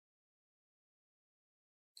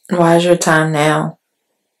Why is your time now?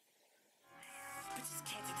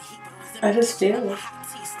 I just feel it.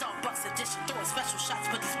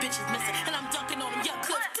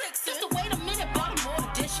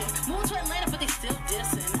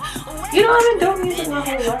 You know, I've been doing music my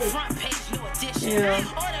whole life. You know,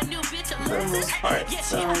 for the most part.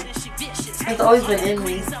 So it's always been in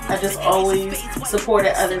me. I just always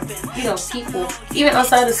supported other, people. Even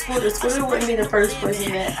outside of Scooter. Scooter wouldn't be the first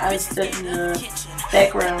person that I stood in the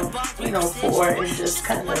background, for and just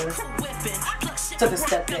kind of took a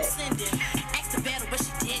step back.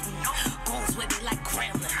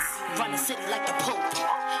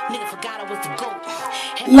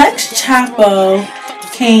 Lex Chapo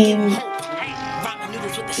came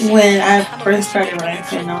when I first started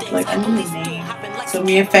rapping. I was like, I need a name. So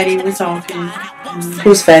me and Fetty were talking.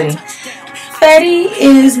 Who's Fetty? Fetty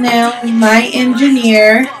is now my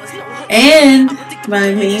engineer and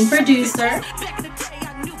my main producer.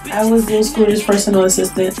 I was Lor Scoota's personal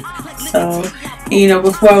assistant. So,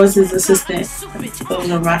 before I was his assistant, those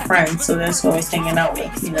were my friends. So that's who I was hanging out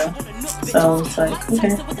with. So it's like,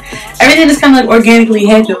 okay. Everything just kind of like organically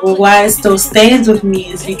happened. Well, why it still stands with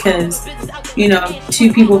me is because,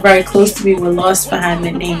 two people very close to me were lost behind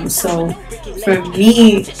that name. So for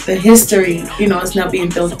me, the history, is now being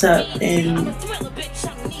built up and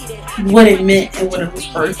what it meant and what it was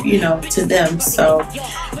worth, to them. So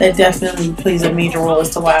that definitely plays a major role as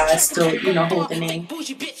to why I still, hold the name.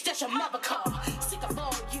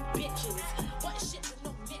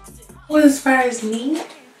 What inspires me?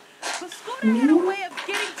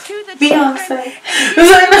 Beyonce.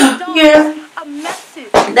 Yeah.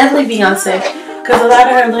 Definitely Beyonce. Because a lot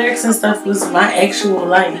of her lyrics and stuff was my actual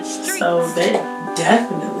life. So that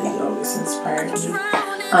definitely always inspired me.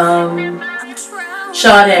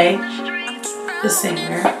 Sade, the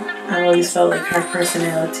singer. I always felt like her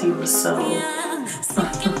personality was so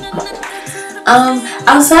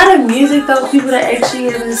outside of music though, people that actually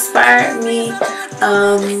have inspired me,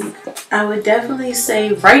 I would definitely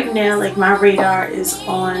say right now, like my radar is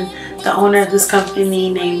on the owner of this company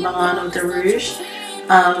named Milano DeRouge.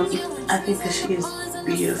 I think that she is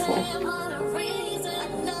beautiful.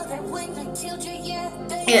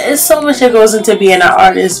 Yeah, it's so much that goes into being an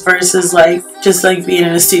artist versus like just like being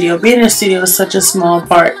in a studio. Being in a studio is such a small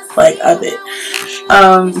part like of it.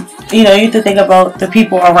 You have to think about the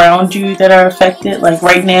people around you that are affected. Like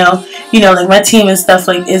right now, like my team and stuff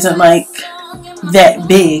like isn't like that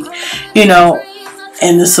big,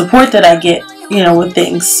 and the support that I get, with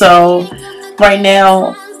things. So right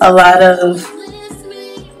now, a lot of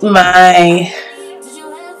my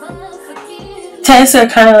tasks are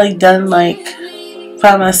kind of like done like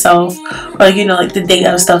by myself, or like like the day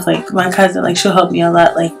of stuff. Like my cousin, like she'll help me a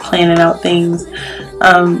lot, like planning out things,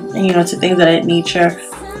 and to things of that nature.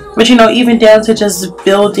 But even down to just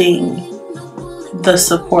building the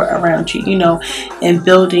support around you, and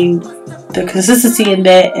building the consistency in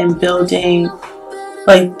that, and building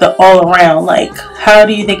like the all around. Like, how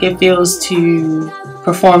do you think it feels to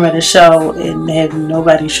perform at a show and have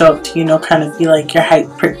nobody show up to, kind of be like your hype,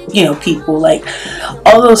 people? Like,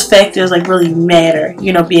 all those factors like really matter,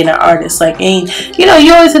 being an artist. Like, and you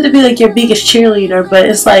always have to be like your biggest cheerleader, but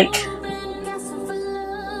it's like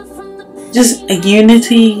just a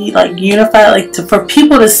unity, like unified, like for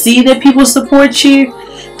people to see that people support you,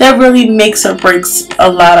 that really makes or breaks a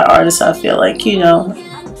lot of artists. I feel like, in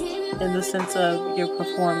the sense of your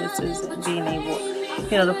performances and being able,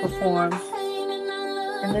 to perform,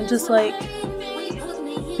 and then just like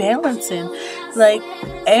balancing. Like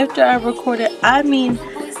after I recorded, I mean,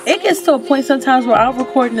 it gets to a point sometimes where I'll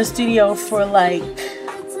record in the studio for like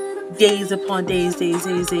days upon days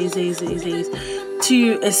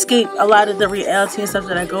to escape a lot of the reality and stuff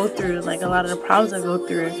that I go through, like a lot of the problems I go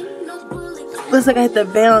through. It's like I have to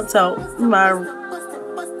balance out my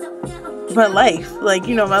life. Like,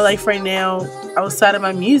 my life right now, outside of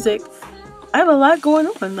my music, I have a lot going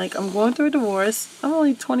on. Like, I'm going through a divorce. I'm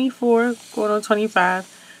only 24, going on 25.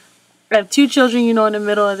 I have 2 children, in the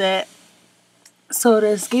middle of that. So to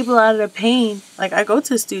escape a lot of the pain, like I go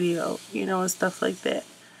to the studio, and stuff like that.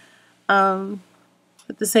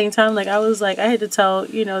 At the same time, like I was like, I had to tell,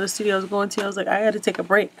 the studio I was going to, I was like, I had to take a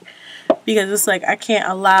break, because it's like I can't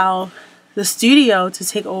allow the studio to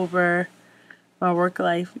take over my work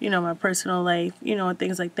life, my personal life, and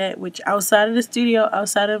things like that. Which outside of the studio,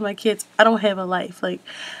 outside of my kids, I don't have a life. Like,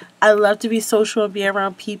 I love to be social and be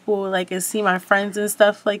around people, like, and see my friends and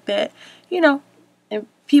stuff like that, and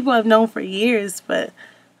people I've known for years, but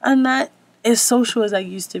I'm not as social as I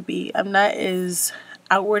used to be. I'm not as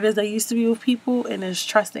outward as I used to be with people, and as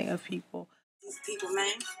trusting of people. These people,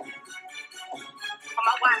 man. On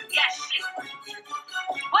my YBS shit.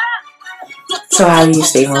 What? So how do you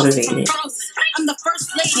stay motivated?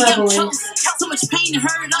 My voice.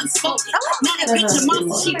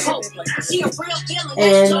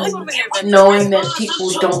 And knowing that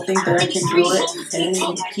people don't think that I can do it,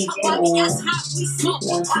 and people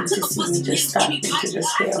wanting to see me just stop and to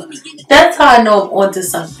just fail. That's how I know I'm onto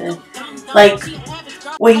something. Like,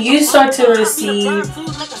 when you start to receive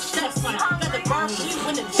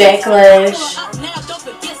backlash,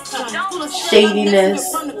 shadiness,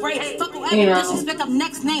 you know,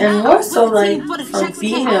 and more so like from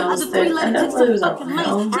females that I never really was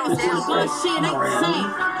around, but just like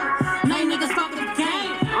around.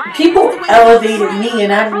 People elevated me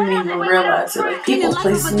and I didn't even realize it. Like, people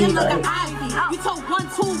placed me like,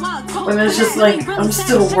 when it's just like, I'm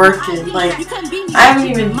still working. Like, I haven't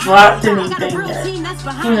even dropped anything yet.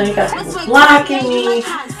 You know, you got people blocking me.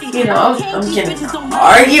 You know, I'm getting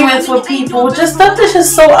arguments with people. Just stuff that's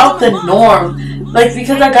just so out the norm. Like,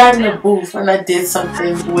 because I got in the booth and I did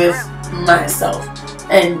something with myself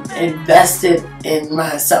and invested in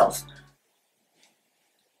myself.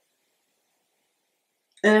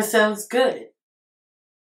 And it sounds good.